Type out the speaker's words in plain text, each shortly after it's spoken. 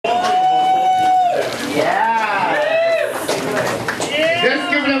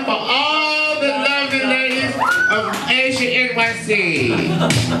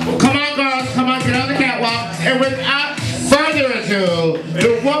Come on, girls, come on, get on the catwalk. And without further ado,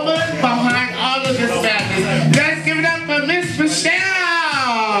 the woman behind all of this madness, let's give it up for Miss Michelle.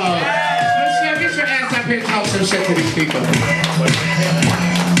 Michelle, get your ass up here and talk some shit to these people.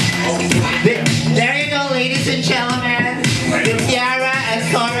 There you go, ladies and gentlemen. The tiara and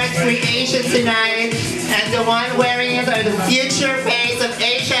Tora creation tonight, and the one wearing it are the future face of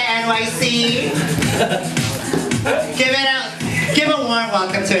Asia NYC. Give a warm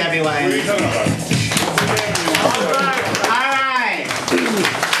welcome to everyone. Alright.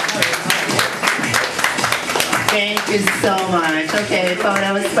 Thank you so much. Okay,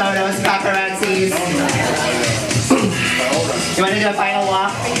 photos, paparazzis. You want to do a final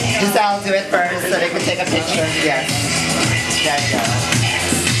walk? Just I'll do it first so they can take a picture. Yes. There you go.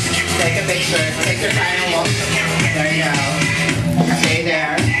 Take a picture. Take your final walk. There you go. Stay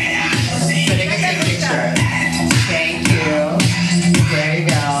there. So they can take a picture. Thank you. There you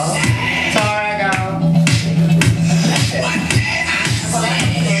go. Tora, go. That's it.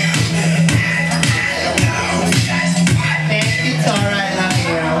 Thank you, Tora. I love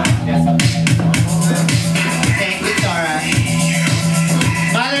you. Thank you, Tora.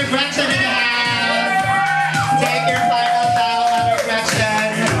 Mother Gretchen in the house. Take your final bow, Mother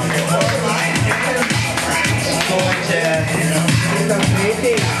Gretchen. Gorgeous.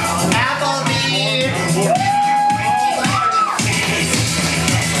 Applebee.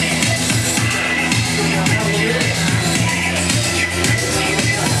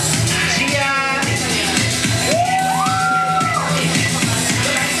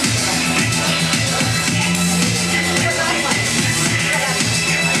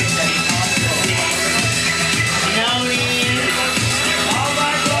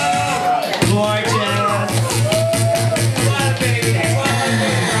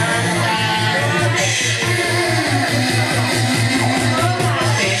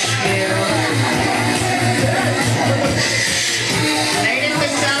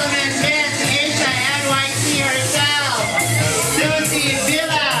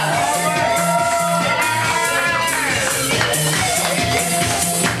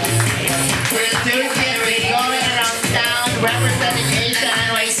 Representing Asia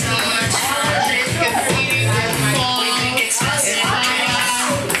NYC. She's competing this fall in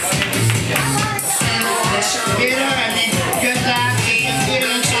good luck in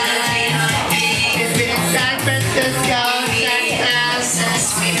competing tonight. It's been in San Francisco,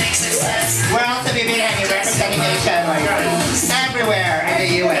 Texas. Where else have you been hanging representing Asia NYC? Everywhere in the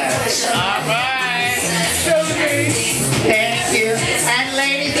US. Alright. Thank you. And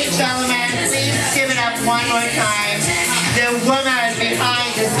ladies and gentlemen, please give it up one more time. The woman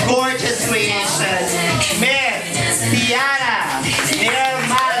behind this gorgeous creation, Miss Tiara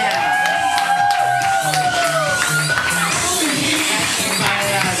Nirmala. I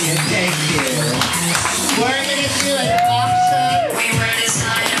love you, thank you. We're going to do an auction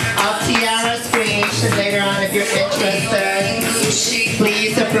of Tiara's creation later on if you're interested.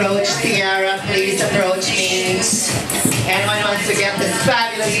 Please approach Tiara, please approach me. Anyone wants to get this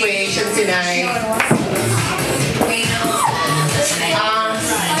fabulous creation tonight?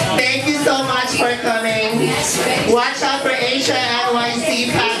 Thank you so much for coming. Watch out for Asia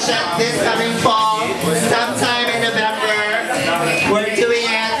NYC pageant this coming fall, sometime in November. We're doing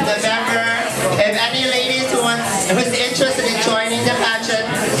it in November. If any ladies who's interested in joining the pageant,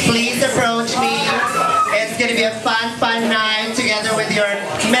 please approach me. It's going to be a fun night together with your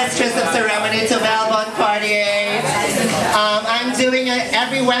mistress of ceremony to Melbourne Cartier. I'm doing it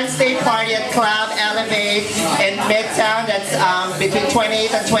every Wednesday party at Club Elevate in Midtown. That's between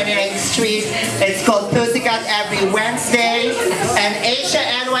 28th and 29th Street. It's called Pussycat every Wednesday. And Asia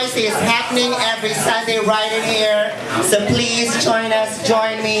NYC is happening every Sunday right in here. So please join us,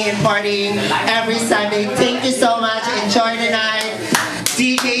 join me in partying every Sunday. Thank you so much. Enjoy the night.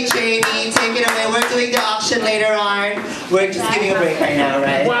 DJ Jamie, take it away. We're doing the auction later on. We're just giving a break right now,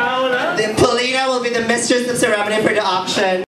 right? The Polina will be the mistress of ceremony for the auction.